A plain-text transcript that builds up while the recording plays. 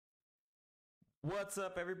What's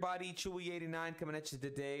up, everybody? Chewy89 coming at you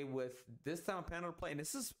today with this time a panel to play. And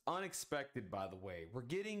this is unexpected, by the way. We're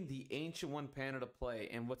getting the Ancient One panel to play.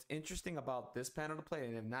 And what's interesting about this panel to play,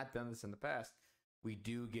 and I've not done this in the past, we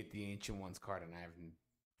do get the Ancient One's card. And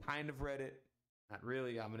I've kind of read it. Not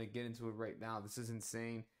really. I'm going to get into it right now. This is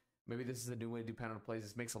insane. Maybe this is a new way to do panel to plays.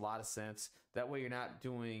 This makes a lot of sense. That way you're not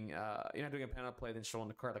doing a panel to play then showing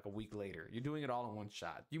the card like a week later. You're doing it all in one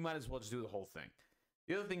shot. You might as well just do the whole thing.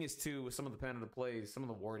 The other thing is, too, with some of the panel to plays, some of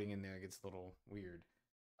the wording in there gets a little weird.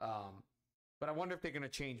 But I wonder if they're going to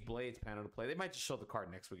change Blade's panel to play. They might just show the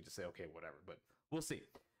card next week to say, okay, whatever. But we'll see.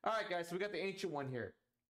 All right, guys, so we got the Ancient One here.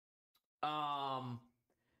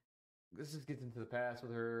 This just gets into the past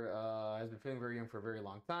with her. Has been feeling very young for a very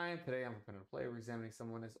long time. Today, I'm panel to play. We're examining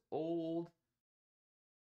someone as old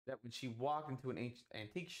that when she walked into an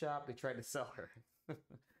antique shop, they tried to sell her.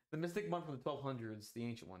 The mystic one from the 1200s, the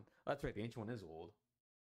Ancient One. Oh, that's right, the Ancient One is old.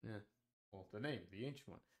 Yeah, well, the name, the Ancient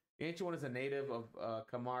One. The Ancient One is a native of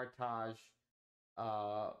Kamar Taj,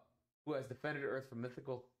 who has defended Earth from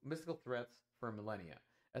mystical threats for millennia.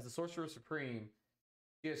 As the Sorcerer Supreme,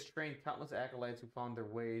 she has trained countless acolytes who found their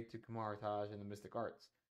way to Kamar Taj in the mystic arts,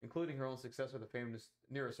 including her own successor, the famous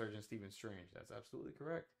neurosurgeon Stephen Strange. That's absolutely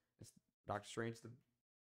correct. It's Dr. Strange,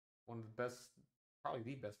 one of the best, probably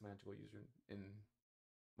the best magical user in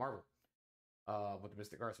Marvel. With the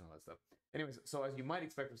mystic arts and all that stuff. Anyways, so as you might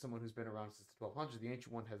expect from someone who's been around since the 1200s, the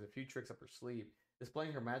Ancient One has a few tricks up her sleeve.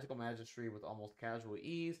 Displaying her magical magistry with almost casual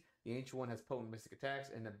ease, the Ancient One has potent mystic attacks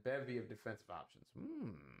and a bevy of defensive options.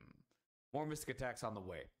 More mystic attacks on the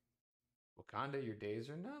way. Wakanda, your days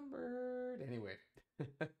are numbered. Anyway,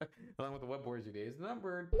 along with the web boards, your days are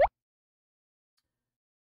numbered.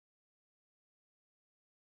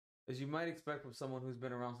 As you might expect from someone who's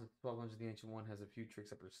been around since the 1200s, the Ancient One has a few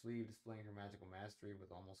tricks up her sleeve, displaying her magical mastery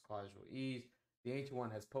with almost casual ease. The Ancient One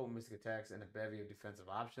has potent mystic attacks and a bevy of defensive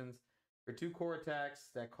options. Her two core attacks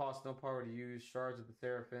that cost no power to use, Shards of the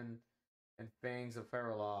Seraphim and Fangs of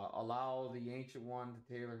Faralaw, allow the Ancient One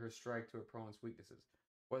to tailor her strike to opponent's weaknesses.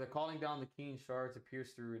 Whether calling down the keen shards to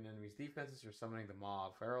pierce through an enemy's defenses or summoning the Maw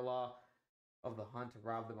of Faralaw of the hunt to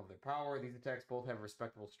rob them of their power, these attacks both have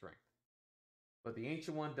respectable strength. But the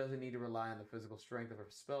Ancient One doesn't need to rely on the physical strength of her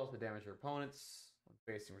spells to damage her opponents when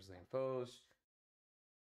facing resilient foes.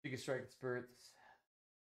 She can strike the spirits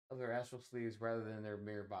of their astral sleeves rather than their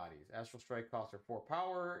mere bodies. Astral Strike costs her 4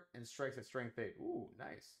 power and strikes at strength 8. Ooh,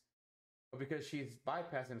 nice. But because she's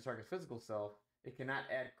bypassing the target's physical self, it cannot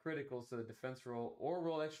add criticals to the defense roll or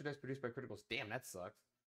roll extra dice produced by criticals. Damn, that sucks.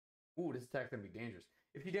 Ooh, this attack's going to be dangerous.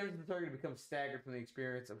 If you damage the target, it becomes staggered from the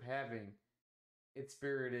experience of having its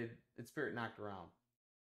spirit knocked around.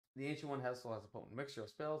 The Ancient One also has a potent mixture of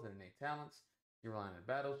spells and innate talents. You're relying on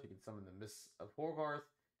battles. You can summon the Mists of Horgarth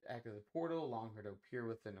to act as a portal, allowing her to appear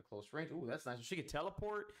within a close range. Ooh, that's nice. She can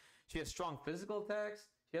teleport. She has strong physical attacks.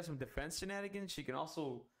 She has some defense shenanigans. She can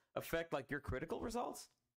also affect like your critical results.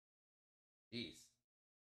 Jeez.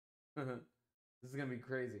 This is gonna be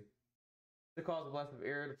crazy. To cause a blast of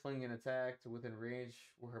air to fling an attack to within range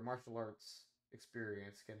where her martial arts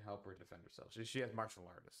experience can help her defend herself. So she has martial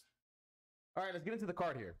artists. All right, let's get into the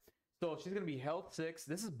card here. So she's gonna be health 6.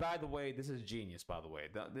 This is, by the way, this is genius. By the way,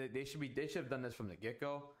 they should have done this from the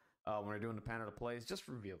get-go when they're doing the panel to plays. Just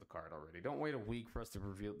reveal the card already. Don't wait a week for us to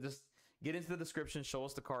reveal. Just get into the description, show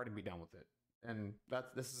us the card, and be done with it. And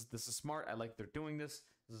this is smart. I like they're doing this.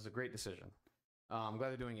 This is a great decision. I'm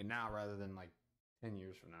glad they're doing it now rather than like 10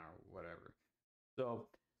 years from now or whatever. So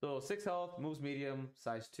 6 health, moves medium,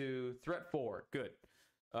 size 2, threat 4. Good.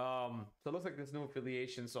 So it looks like there's no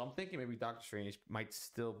affiliation. So I'm thinking maybe Doctor Strange might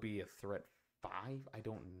still be a threat 5. I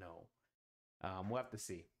don't know. We'll have to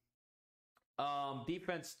see.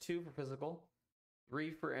 Defense 2 for physical,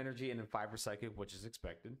 3 for energy, and then 5 for psychic, which is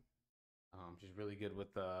expected. She's really good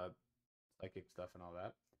with psychic stuff and all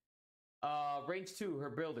that. Range 2, her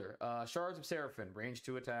builder. Shards of Seraphim, range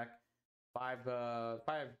 2 attack. 5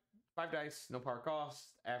 dice, no power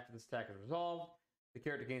cost. After this attack is resolved, the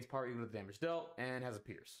character gains power equal to the damage dealt and has a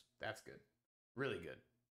pierce. That's good. Really good.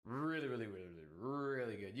 Really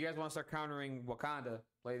good. You guys want to start countering Wakanda?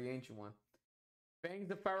 Play the Ancient One. Fangs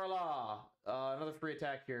of Faralaw. Another free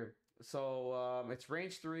attack here. So it's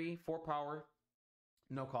range 3, 4 power,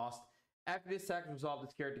 no cost. After this attack is resolved,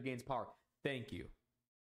 this character gains power. Thank you.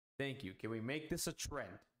 Can we make this a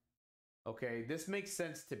trend? Okay, this makes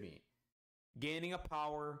sense to me. Gaining a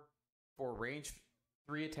power for range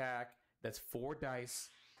 3 attack that's 4 dice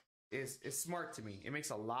is smart to me. It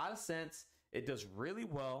makes a lot of sense. It does really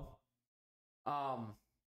well.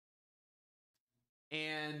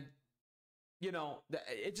 And you know,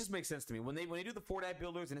 it just makes sense to me when they do the 4 die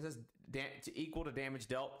builders and it says to equal to damage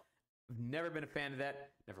dealt. I've never been a fan of that.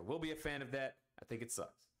 Never will be a fan of that. I think it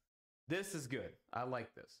sucks. This is good. I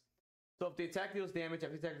like this. So if the attack deals damage,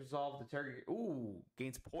 after the attack is resolved, the target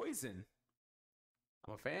gains poison.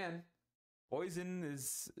 I'm a fan. Poison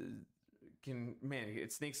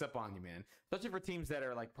it sneaks up on you, man. Especially for teams that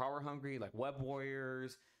are like power hungry, like Web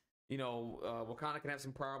Warriors. You know, Wakanda can have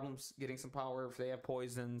some problems getting some power if they have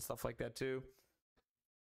poison, stuff like that too.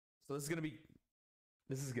 So this is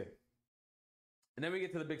good. And then we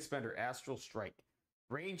get to the big spender, Astral Strike.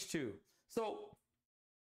 Range 2. So,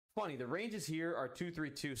 funny, the ranges here are 2, 3,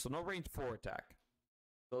 2, so no range 4 attack.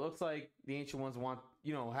 So it looks like the Ancient Ones wants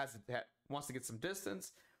to get some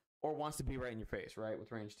distance, or wants to be right in your face, right,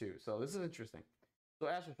 with range 2. So this is interesting. So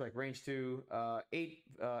Astral Strike, range 2,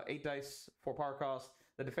 8 dice, 4 power cost.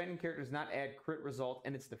 The defending character does not add crit result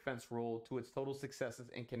in its defense roll to its total successes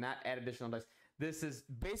and cannot add additional dice. This is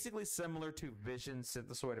basically similar to Vision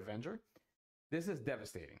Synthesoid Avenger. This is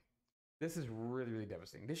devastating. This is really, really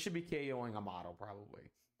devastating. This should be KOing Amato,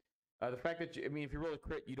 probably. The fact that, if you roll a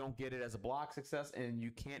crit, you don't get it as a block success, and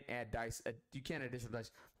you can't add dice. You can't add additional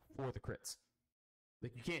dice for the crits.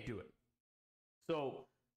 Like, you can't do it. So,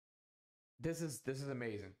 this is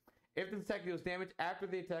amazing. If the attack deals damage after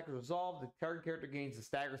the attack is resolved, the target character gains the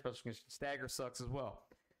stagger special condition. Stagger sucks as well.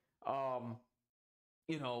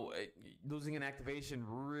 Losing an activation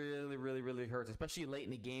really, really, really hurts, especially late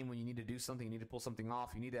in the game when you need to do something, you need to pull something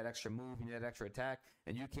off, you need that extra move, you need that extra attack,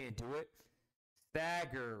 and you can't do it.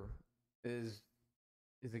 Stagger is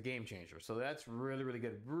a game changer. So that's really, really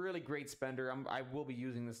good. Really great spender. I will be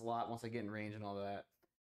using this a lot once I get in range and all that.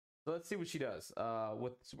 So let's see what she does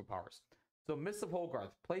with superpowers. So Mist of Holgarth.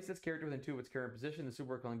 Place this character within 2 of its current position. The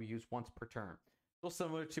super can only be used once per turn. So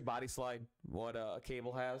similar to Body Slide, what a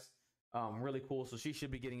Cable has. Really cool. So she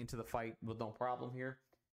should be getting into the fight with no problem here.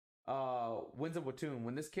 Winds of Watoon.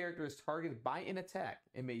 When this character is targeted by an attack,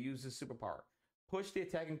 it may use this superpower. Push the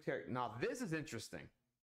attacking character. Now this is interesting.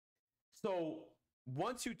 So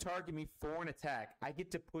once you target me for an attack, I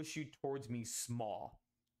get to push you towards me small.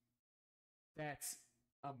 That's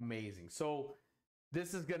amazing. So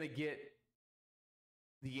this is going to get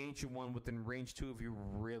the Ancient One within range 2 of you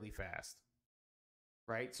really fast.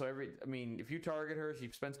 Right? So if you target her,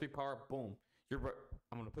 she spends 3 power, boom. I'm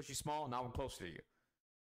going to push you small, now I'm closer to you.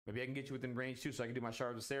 Maybe I can get you within range 2 so I can do my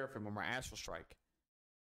Shards of Seraphim or my Astral Strike.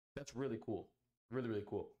 That's really cool. Really, really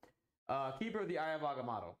cool. Keeper of the Eye of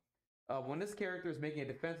Agamotto. When this character is making a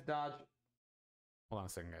defense dodge... Hold on a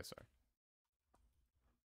second, guys.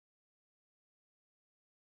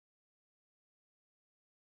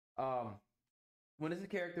 Sorry. When this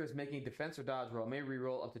character is making a defense or dodge roll, it may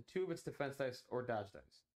reroll up to 2 of its defense dice or dodge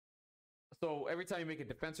dice. So every time you make a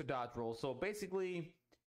defense or dodge roll, so basically,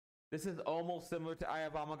 this is almost similar to Eye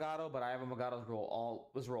of Agamotto, but Eye of Agamotto's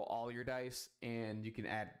roll all your dice, and you can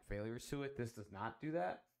add failures to it. This does not do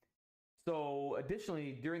that. So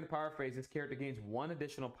additionally, during the power phase, this character gains 1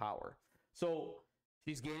 additional power. So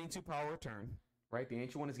she's gaining 2 power a turn, right? The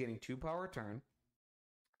Ancient One is getting 2 power a turn.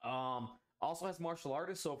 Also has martial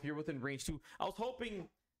artist, so if you're within range 2, I was hoping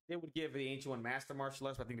they would give the Ancient One master martial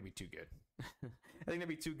arts, but I think it'd be too good. I think that'd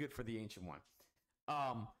be too good for the Ancient One.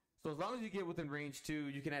 So as long as you get within range 2,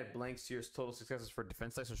 you can add blanks to your total successes for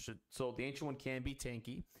defense dice. So the Ancient One can be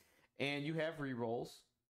tanky, and you have rerolls,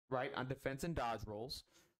 right, on defense and dodge rolls.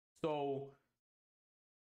 So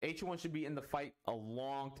Ancient One should be in the fight a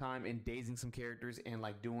long time and dazing some characters and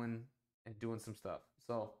like doing some stuff.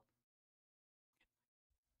 So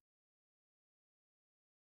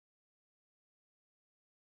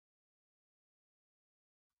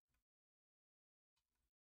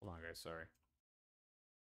hold on, guys. Sorry.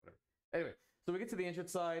 Whatever. Anyway, so we get to the Ancient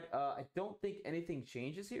side. I don't think anything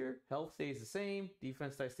changes here. Health stays the same.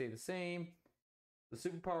 Defense dice stay the same. The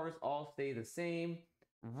superpowers all stay the same.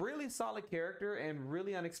 Really solid character and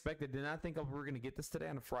really unexpected. Did not think we were going to get this today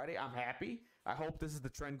on a Friday. I'm happy. I hope this is the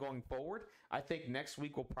trend going forward. I think next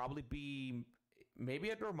week will probably be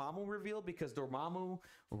maybe a Dormammu reveal, because Dormammu,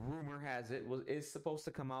 rumor has it, is supposed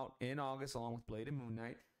to come out in August along with Blade and Moon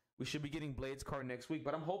Knight. We should be getting Blade's card next week,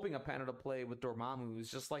 but I'm hoping a panel to play with Dormammu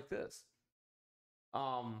is just like this.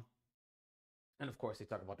 And of course they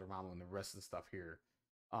talk about Dormammu and the rest of the stuff here.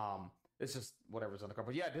 It's just whatever's on the card.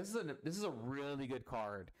 But yeah, this is a really good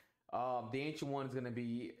card. The Ancient One is going to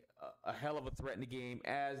be a hell of a threat in the game,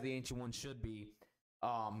 as the Ancient One should be.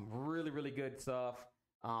 Really, really good stuff.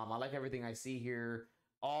 I like everything I see here.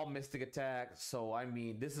 All mystic attacks. So,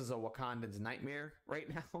 this is a Wakandan's nightmare right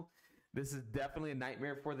now. This is definitely a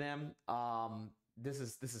nightmare for them. This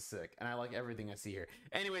is sick, and I like everything I see here.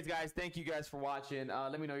 Anyways, guys, thank you guys for watching.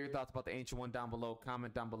 Let me know your thoughts about the Ancient One down below.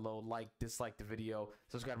 Comment down below. Like, dislike the video.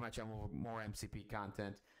 Subscribe to my channel for more MCP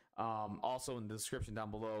content. Also in the description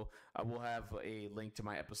down below, I will have a link to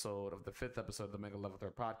my episode of the 5th episode of the Mega Level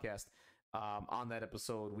 3rd podcast. On that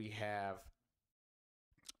episode, we have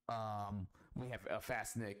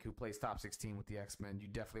Fast Nick, who plays Top 16 with the X-Men. You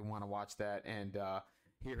definitely want to watch that and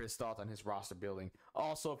hear his thoughts on his roster building.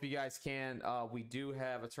 Also, if you guys can, we do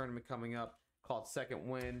have a tournament coming up called Second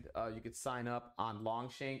Wind. You could sign up on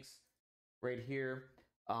Longshanks right here.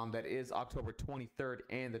 That is October 23rd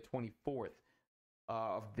and the 24th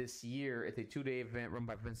of this year. It's a 2-day event run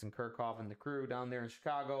by Vincent Kirchhoff and the crew down there in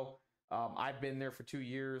Chicago. I've been there for 2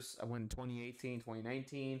 years. I went in 2018,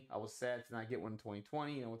 2019. I was sad to not get one in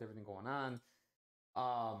 2020, with everything going on.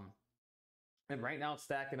 And right now it's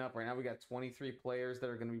stacking up. Right now we got 23 players that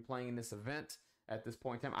are going to be playing in this event at this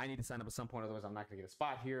point in time. I need to sign up at some point, otherwise I'm not going to get a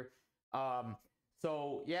spot here.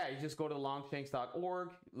 So yeah, you just go to longshanks.org,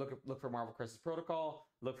 look for Marvel Crisis Protocol,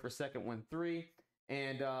 look for Second Wind 3,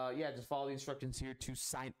 and just follow the instructions here to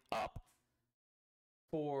sign up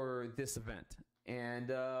for this event. And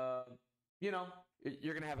you're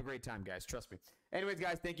gonna have a great time, guys. Trust me. Anyways,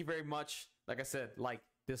 guys, thank you very much. Like I said,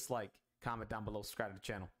 dislike, comment down below, subscribe to the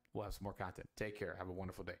channel. We'll have some more content. Take care. Have a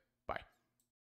wonderful day.